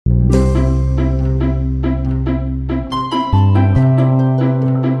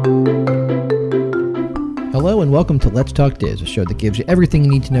Hello and welcome to Let's Talk Diz, a show that gives you everything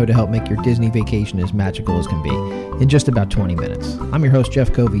you need to know to help make your Disney vacation as magical as can be in just about 20 minutes. I'm your host,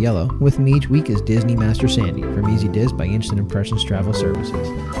 Jeff Coviello. With me each week is Disney Master Sandy from Easy Diz by Instant Impressions Travel Services.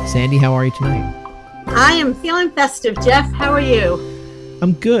 Sandy, how are you tonight? I am feeling festive, Jeff. How are you?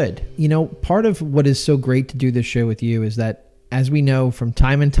 I'm good. You know, part of what is so great to do this show with you is that, as we know from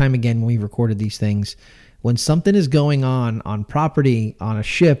time and time again when we've recorded these things, when something is going on property, on a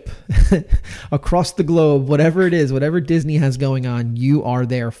ship, across the globe, whatever it is, whatever Disney has going on, you are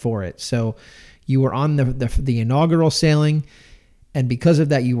there for it. So you were on the inaugural sailing, and because of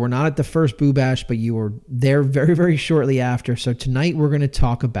that, you were not at the first Boo Bash, but you were there very, very shortly after. So tonight we're going to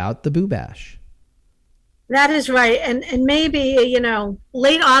talk about the Boo Bash. That is right. And maybe,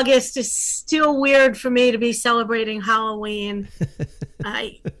 late August is still weird for me to be celebrating Halloween.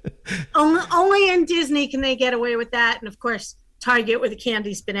 Only in Disney can they get away with that. And of course, Target, where the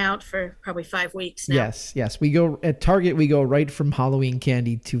candy's been out for probably 5 weeks now. Yes. At Target, we go right from Halloween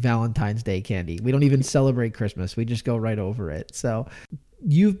candy to Valentine's Day candy. We don't even celebrate Christmas. We just go right over it. So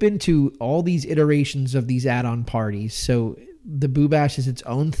you've been to all these iterations of these add-on parties. So the Boo Bash is its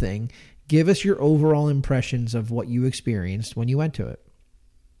own thing. Give us your overall impressions of what you experienced when you went to it.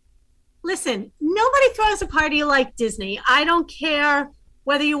 Listen, nobody throws a party like Disney. I don't care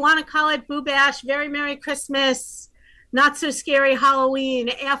whether you want to call it Boo Bash, Very Merry Christmas, Not So Scary Halloween,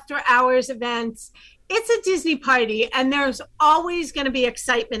 after hours events. It's a Disney party, and there's always going to be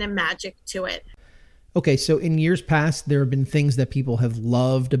excitement and magic to it. Okay, so in years past, there have been things that people have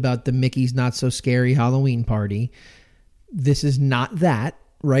loved about the Mickey's Not So Scary Halloween party. This is not that.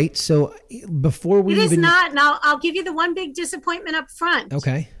 Right. So before we is not. Now, I'll give you the one big disappointment up front.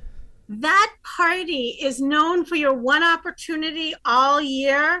 Okay. That party is known for your one opportunity all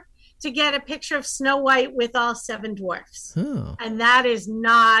year to get a picture of Snow White with all 7 dwarfs. Oh. And that is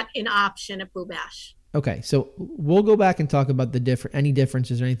not an option at Boo Bash. Okay. So we'll go back and talk about any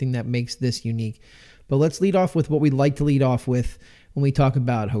differences or anything that makes this unique. But let's lead off with what we'd like to lead off with when we talk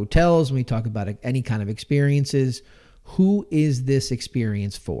about hotels, when we talk about any kind of experiences. Who is this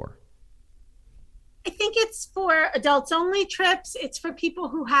experience for? I think it's for adults only trips. It's for people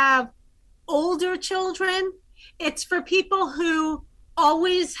who have older children. It's for people who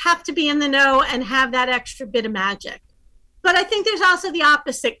always have to be in the know and have that extra bit of magic. But I think there's also the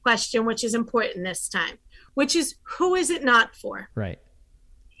opposite question, which is important this time, which is who is it not for? Right.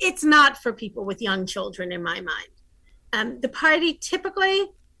 It's not for people with young children in my mind. The party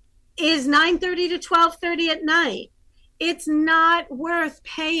typically is 9:30 to 12:30 at night. It's not worth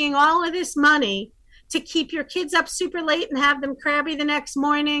paying all of this money to keep your kids up super late and have them crabby the next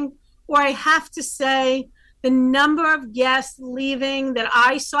morning. Or I have to say, the number of guests leaving that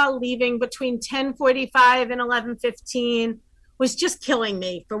I saw leaving between 10:45 and 11:15 was just killing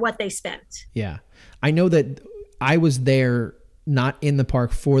me for what they spent. Yeah. I know that I was there, not in the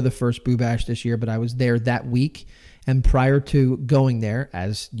park for the first Boo Bash this year, but I was there that week. And prior to going there,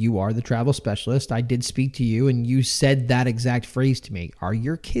 as you are the travel specialist, I did speak to you and you said that exact phrase to me. Are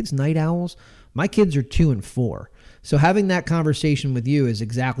your kids night owls? My kids are 2 and 4. So having that conversation with you is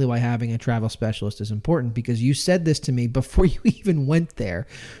exactly why having a travel specialist is important, because you said this to me before you even went there,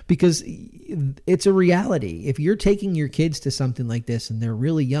 because it's a reality. If you're taking your kids to something like this and they're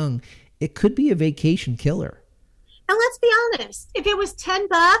really young, it could be a vacation killer. And let's be honest, if it was $10,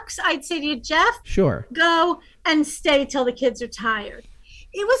 I'd say to you, Jeff, sure, go and stay till the kids are tired.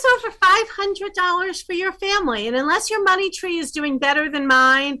 It was over $500 for your family. And unless your money tree is doing better than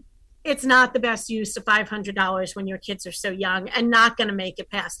mine, it's not the best use of $500 when your kids are so young and not going to make it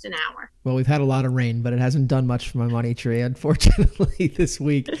past an hour. Well, we've had a lot of rain, but it hasn't done much for my money tree, unfortunately, this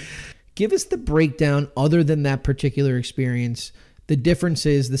week. Give us the breakdown, other than that particular experience, the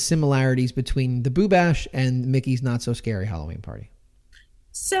differences, the similarities between the Boo Bash and Mickey's Not So Scary Halloween Party.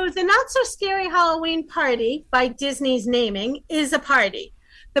 So the Not So Scary Halloween Party, by Disney's naming, is a party.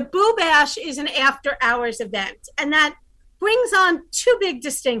 The Boo Bash is an after-hours event, and that brings on 2 big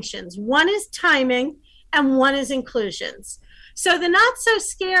distinctions. One is timing, and one is inclusions. So the Not So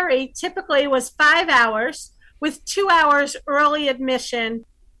Scary typically was 5 hours with 2 hours early admission.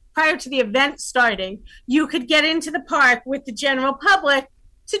 Prior to the event starting, you could get into the park with the general public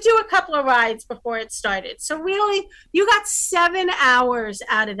to do a couple of rides before it started. So really, you got 7 hours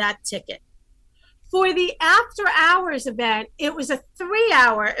out of that ticket. For the after hours event, it was a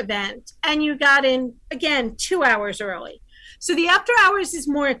 3-hour event, and you got in, again, 2 hours early. So the after hours is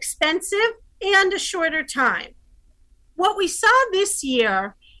more expensive and a shorter time. What we saw this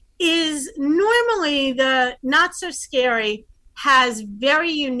year is normally the Not So Scary has very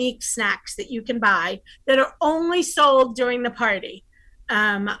unique snacks that you can buy that are only sold during the party.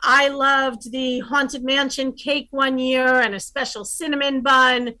 I loved the Haunted Mansion cake one year and a special cinnamon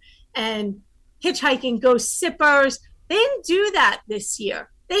bun and hitchhiking ghost sippers. They didn't do that this year.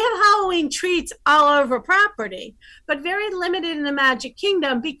 They have Halloween treats all over property, but very limited in the Magic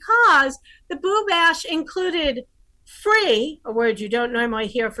Kingdom because the Boo Bash included free, a word you don't normally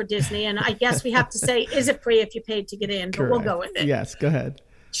hear for Disney, and I guess we have to say, is it free if you paid to get in? But Correct. we'll go with it. Yes, go ahead.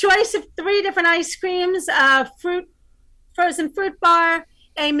 Choice of 3 different ice creams, frozen fruit bar,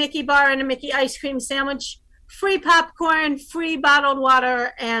 a Mickey bar, and a Mickey ice cream sandwich, free popcorn, free bottled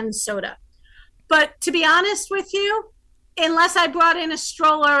water, and soda. But to be honest with you, unless I brought in a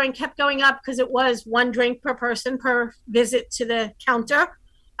stroller and kept going up because it was 1 drink per person per visit to the counter,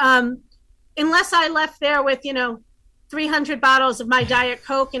 unless I left there with, 300 bottles of my Diet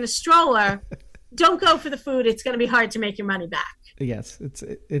Coke in a stroller, don't go for the food. It's going to be hard to make your money back. Yes,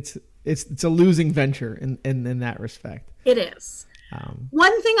 it's a losing venture in that respect. It is.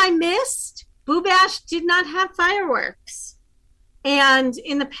 One thing I missed, Boo Bash did not have fireworks. And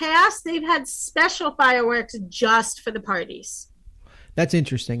in the past, they've had special fireworks just for the parties. That's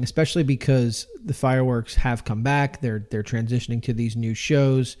interesting, especially because the fireworks have come back. They're transitioning to these new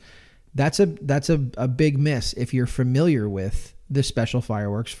shows. That's a big miss if you're familiar with the special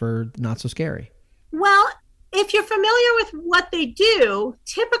fireworks for Not So Scary. Well, if you're familiar with what they do,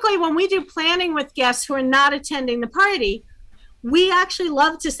 typically when we do planning with guests who are not attending the party, we actually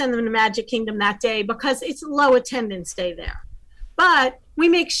love to send them to Magic Kingdom that day because it's low attendance day there. But we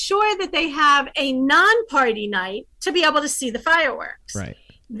make sure that they have a non-party night to be able to see the fireworks. Right.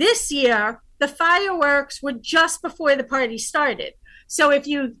 This year, the fireworks were just before the party started. So if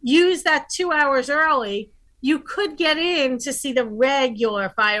you use that 2 hours early, you could get in to see the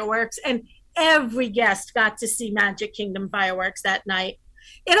regular fireworks, and every guest got to see Magic Kingdom fireworks that night.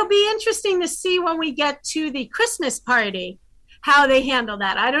 It'll be interesting to see when we get to the Christmas party how they handle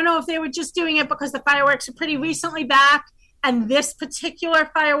that. I don't know if they were just doing it because the fireworks are pretty recently back and this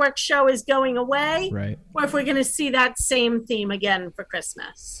particular fireworks show is going away, right? Or if we're going to see that same theme again for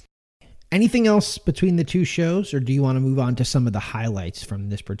Christmas. Anything else between the two shows, or do you want to move on to some of the highlights from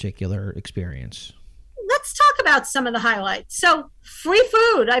this particular experience? Let's talk about some of the highlights. So, free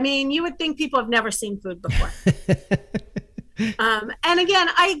food. I mean, you would think people have never seen food before. And again,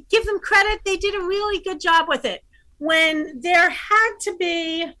 I give them credit. They did a really good job with it. When there had to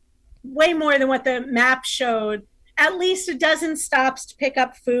be way more than what the map showed, at least a dozen stops to pick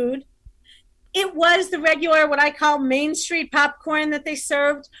up food. It was the regular, what I call Main Street popcorn that they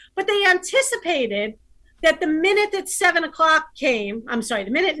served, but they anticipated that the minute that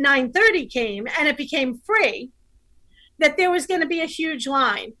 9:30 came and it became free, that there was going to be a huge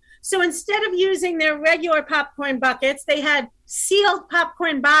line. So instead of using their regular popcorn buckets, they had sealed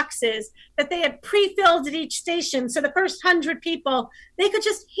popcorn boxes that they had pre-filled at each station. So the first 100 people, they could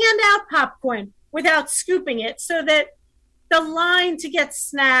just hand out popcorn without scooping it, so that the line to get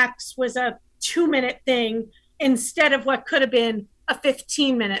snacks was a 2-minute thing instead of what could have been a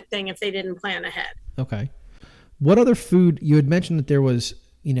 15-minute thing if they didn't plan ahead. Okay. What other food? You had mentioned that there was,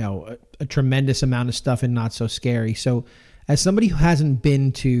 a tremendous amount of stuff in Not So Scary. So as somebody who hasn't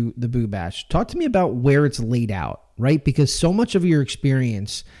been to the Boo Bash, talk to me about where it's laid out, right? Because so much of your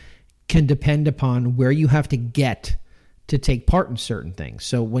experience can depend upon where you have to get to take part in certain things.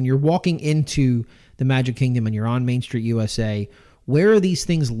 So when you're walking into the Magic Kingdom and you're on Main Street USA, where are these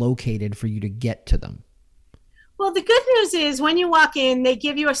things located for you to get to them? Well, the good news is when you walk in, they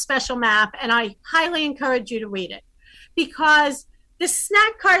give you a special map, and I highly encourage you to read it because the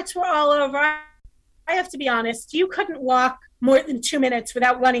snack carts were all over. I have to be honest, you couldn't walk more than 2 minutes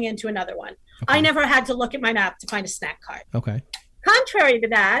without running into another one. Okay. I never had to look at my map to find a snack cart. Okay. Contrary to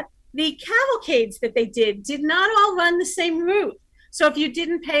that, the cavalcades that they did not all run the same route. So if you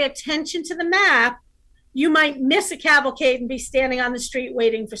didn't pay attention to the map, you might miss a cavalcade and be standing on the street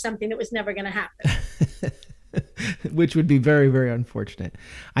waiting for something that was never going to happen. Which would be very, very unfortunate.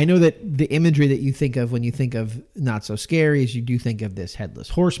 I know that the imagery that you think of when you think of Not So Scary is you do think of this headless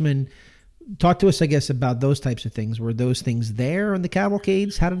horseman. Talk to us, I guess, about those types of things. Were those things there in the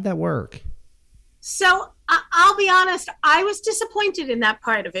cavalcades? How did that work? So I'll be honest, I was disappointed in that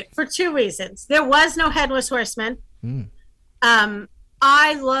part of it for 2 reasons. There was no headless horseman.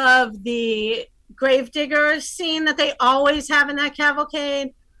 I love the gravedigger scene that they always have in that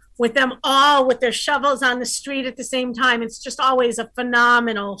cavalcade, with them all with their shovels on the street at the same time. It's just always a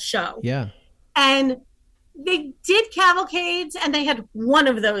phenomenal show. Yeah. And they did cavalcades, and they had one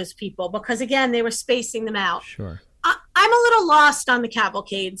of those people because, again, they were spacing them out. Sure. I'm a little lost on the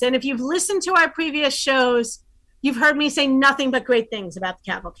cavalcades. And if you've listened to our previous shows, you've heard me say nothing but great things about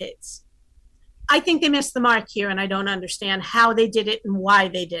the cavalcades. I think they missed the mark here, and I don't understand how they did it and why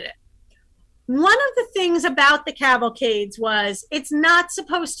they did it. One of the things about the cavalcades was it's not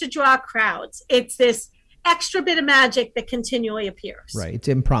supposed to draw crowds. It's this extra bit of magic that continually appears. Right. It's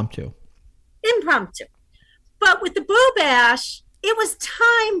impromptu. But with the Boo Bash, it was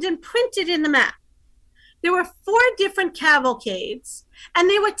timed and printed in the map. There were 4 different cavalcades, and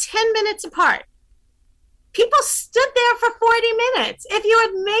they were 10 minutes apart. People stood there for 40 minutes. If you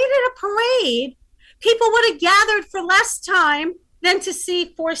had made it a parade, people would have gathered for less time than to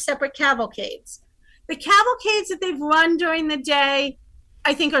see 4 separate cavalcades. The cavalcades that they've run during the day,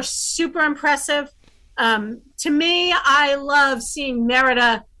 I think, are super impressive. To me, I love seeing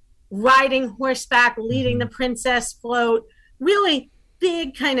Merida riding horseback, leading the princess float, really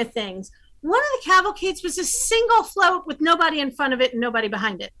big kind of things. One of the cavalcades was a single float with nobody in front of it and nobody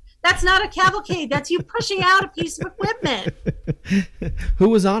behind it. That's not a cavalcade. That's you pushing out a piece of equipment. Who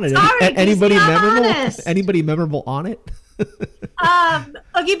was on it? Sorry, Anybody memorable? Honest. Anybody memorable on it?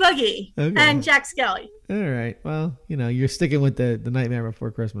 Oogie Boogie and Jack Skelly. All right. Well, you're sticking with the Nightmare Before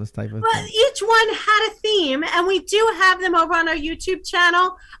Christmas type of thing. Each one had a theme, and we do have them over on our YouTube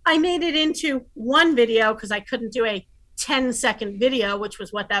channel. I made it into one video because I couldn't do a 10-second video, which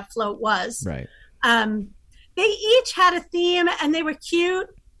was what that float was. Right. They each had a theme, and they were cute,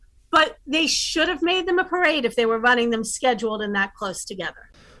 but they should have made them a parade if they were running them scheduled and that close together.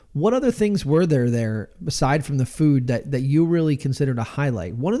 What other things were there aside from the food that you really considered a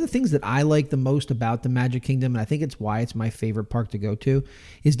highlight? One of the things that I like the most about the Magic Kingdom, and I think it's why it's my favorite park to go to,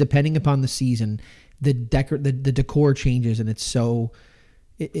 is depending upon the season, the decor changes, and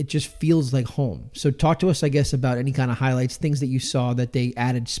it just feels like home. So talk to us, I guess, about any kind of highlights, things that you saw that they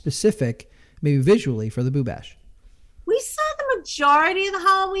added specific, maybe visually, for the Boo Bash. We saw the majority of the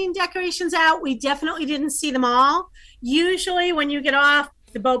Halloween decorations out. We definitely didn't see them all. Usually when you get off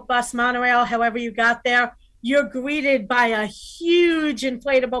the boat, bus, monorail, however you got there, you're greeted by a huge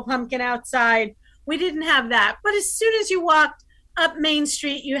inflatable pumpkin outside. We didn't have that. But as soon as you walked up Main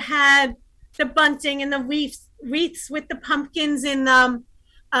Street, you had the bunting and the wreaths with the pumpkins in them.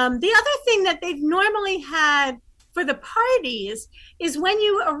 The other thing that they've normally had for the parties is when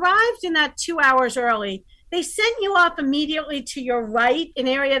you arrived in that 2 hours early, they sent you off immediately to your right, an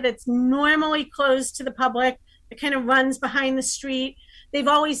area that's normally closed to the public. It kind of runs behind the street. They've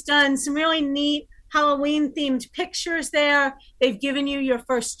always done some really neat Halloween-themed pictures there. They've given you your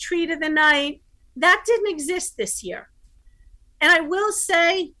first treat of the night. That didn't exist this year. And I will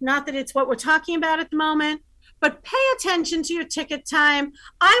say, not that it's what we're talking about at the moment, but pay attention to your ticket time.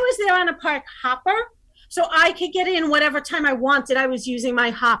 I was there on a park hopper, so I could get in whatever time I wanted. I was using my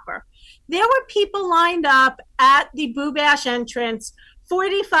hopper. There were people lined up at the Boo Bash entrance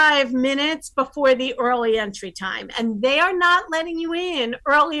 45 minutes before the early entry time, and they are not letting you in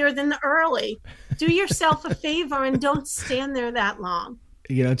earlier than the early. Do yourself a favor and don't stand there that long.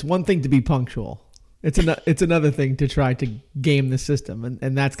 It's one thing to be punctual. It's another thing to try to game the system,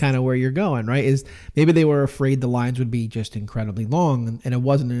 and that's kind of where you're going, right? Is maybe they were afraid the lines would be just incredibly long, and it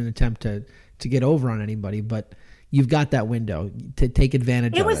wasn't an attempt to get over on anybody, but you've got that window to take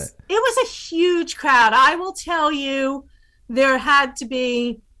advantage of it. It was a huge crowd. I will tell you, there had to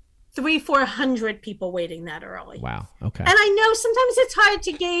be 300-400 people waiting that early. Wow. Okay. And I know sometimes it's hard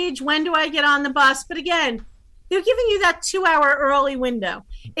to gauge when do I get on the bus, but again, they're giving you that 2 hour early window.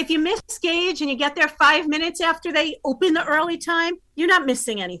 If you miss gauge and you get there 5 minutes after they open the early time, you're not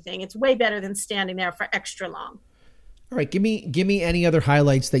missing anything. It's way better than standing there for extra long. All right, give me any other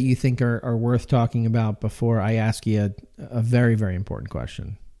highlights that you think are worth talking about before I ask you a very, very important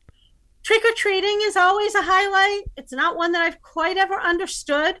question. Trick-or-treating is always a highlight. It's not one that I've quite ever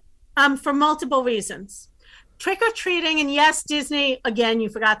understood for multiple reasons. Trick-or-treating, and yes, Disney, again, you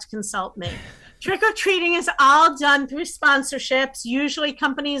forgot to consult me. Trick-or-treating is all done through sponsorships, usually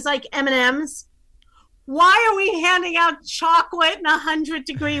companies like M&M's. Why are we handing out chocolate in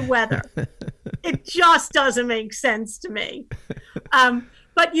 100-degree weather? It just doesn't make sense to me.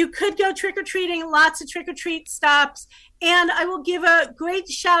 But you could go trick-or-treating, lots of trick-or-treat stops. And I will give a great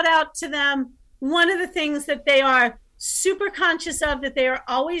shout out to them. One of the things that they are super conscious of, that they are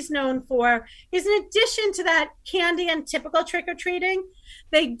always known for, is in addition to that candy and typical trick-or-treating,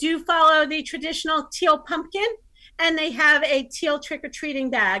 they do follow the traditional teal pumpkin, and they have a teal trick-or-treating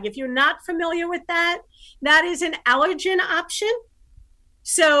bag. If you're not familiar with that, that is an allergen option.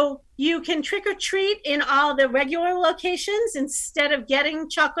 So you can trick-or-treat in all the regular locations. Instead of getting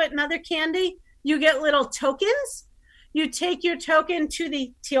chocolate and other candy, you get little tokens. You take your token to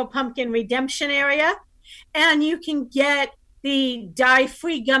the Teal Pumpkin redemption area, and you can get the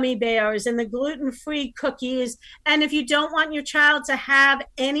dye-free gummy bears and the gluten-free cookies. And if you don't want your child to have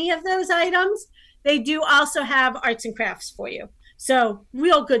any of those items, they do also have arts and crafts for you. So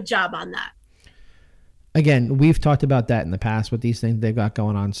real good job on that. Again, we've talked about that in the past with these things they've got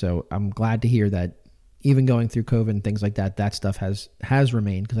going on. So I'm glad to hear that even going through COVID and things like that, that stuff has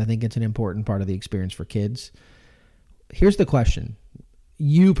remained, because I think it's an important part of the experience for kids. Here's the question.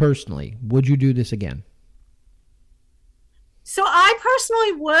 You personally, would you do this again? So I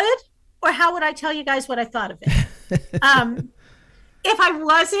personally would, or how would I tell you guys what I thought of it? If I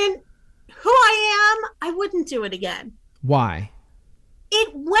wasn't who I am, I wouldn't do it again. Why?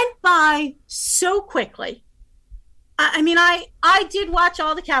 It went by so quickly. I mean, I did watch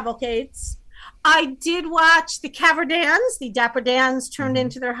all the cavalcades. I did watch the Caverdans, the Dapper Dans turned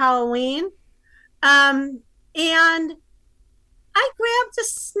into their Halloween. And I grabbed a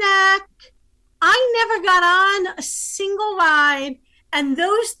snack. I never got on a single ride. And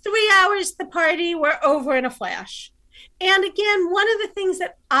those 3 hours at the party were over in a flash. And again, one of the things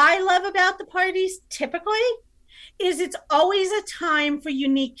that I love about the parties typically is it's always a time for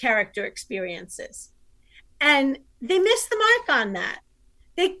unique character experiences. And they missed the mark on that.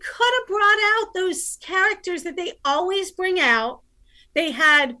 They could have brought out those characters that they always bring out. They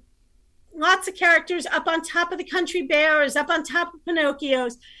had lots of characters up on top of the Country Bears, up on top of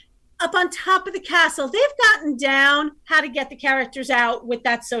Pinocchio's, up on top of the castle. They've gotten down how to get the characters out with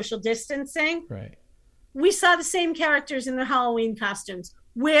that social distancing. Right. We saw the same characters in their Halloween costumes.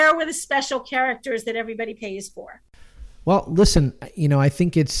 Where were the special characters that everybody pays for? Well, listen, I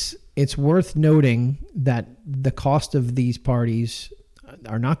think it's worth noting that the cost of these parties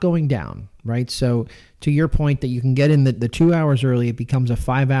are not going down, right? So to your point that you can get in the 2 hours early, it becomes a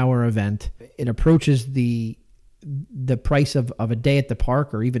 5-hour event. It approaches the price of a day at the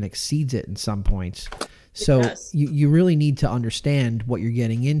park, or even exceeds it in some points. So you really need to understand what you're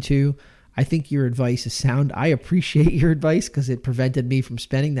getting into. I think your advice is sound. I appreciate your advice, because it prevented me from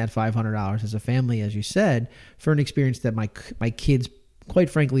spending that $500 as a family, as you said, for an experience that my kids, quite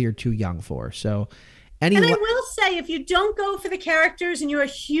frankly, are too young for. So and I will say, if you don't go for the characters and you're a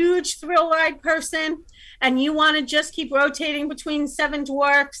huge thrill ride person and you want to just keep rotating between Seven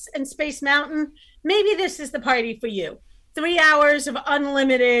Dwarfs and Space Mountain, maybe this is the party for you. 3 hours of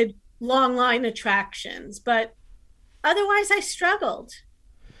unlimited long line attractions. But otherwise, I struggled.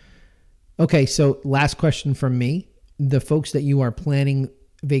 Okay, so last question from me. The folks that you are planning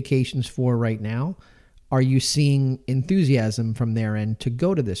vacations for right now, are you seeing enthusiasm from their end to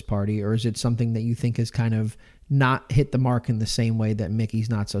go to this party, or is it something that you think has kind of not hit the mark in the same way that Mickey's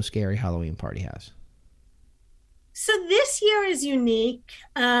Not So Scary Halloween Party has? So this year is unique.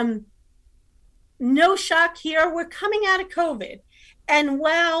 No shock here. We're coming out of COVID. And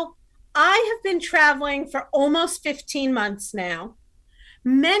while I have been traveling for almost 15 months now,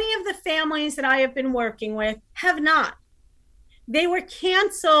 many of the families that I have been working with have not. They were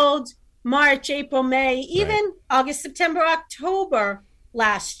canceled March, April, May, even August, September, October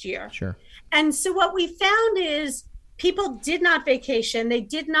last year. Sure. And so what we found is people did not vacation. They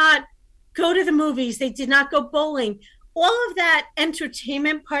did not go to the movies. They did not go bowling. All of that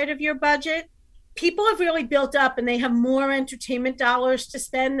entertainment part of your budget, people have really built up, and they have more entertainment dollars to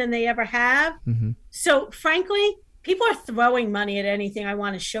spend than they ever have. Mm-hmm. So frankly, people are throwing money at anything I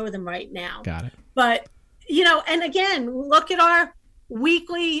want to show them right now. Got it. But, and again, look at our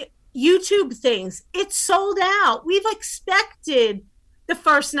weekly YouTube things. It's sold out. We've expected the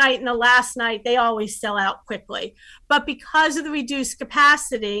first night and the last night, they always sell out quickly. But because of the reduced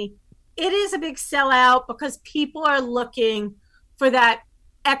capacity, it is a big sellout, because people are looking for that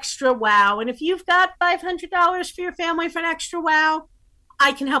extra wow. And if you've got $500 for your family for an extra wow,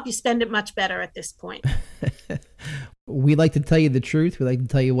 I can help you spend it much better at this point. We like to tell you the truth. We like to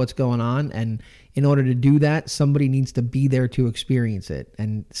tell you what's going on. And in order to do that, somebody needs to be there to experience it.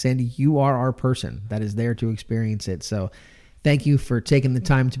 And Sandy, you are our person that is there to experience it. So thank you for taking the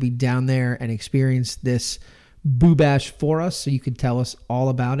time to be down there and experience this Boo Bash for us, so you could tell us all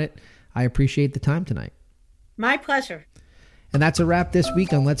about it. I appreciate the time tonight. My pleasure. And that's a wrap this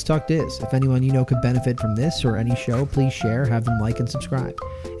week on Let's Talk Diz. If anyone you know could benefit from this or any show, please share, have them like and subscribe.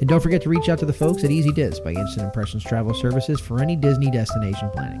 And don't forget to reach out to the folks at Easy Diz by Instant Impressions Travel Services for any Disney destination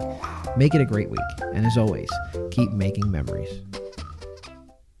planning. Make it a great week. And as always, keep making memories.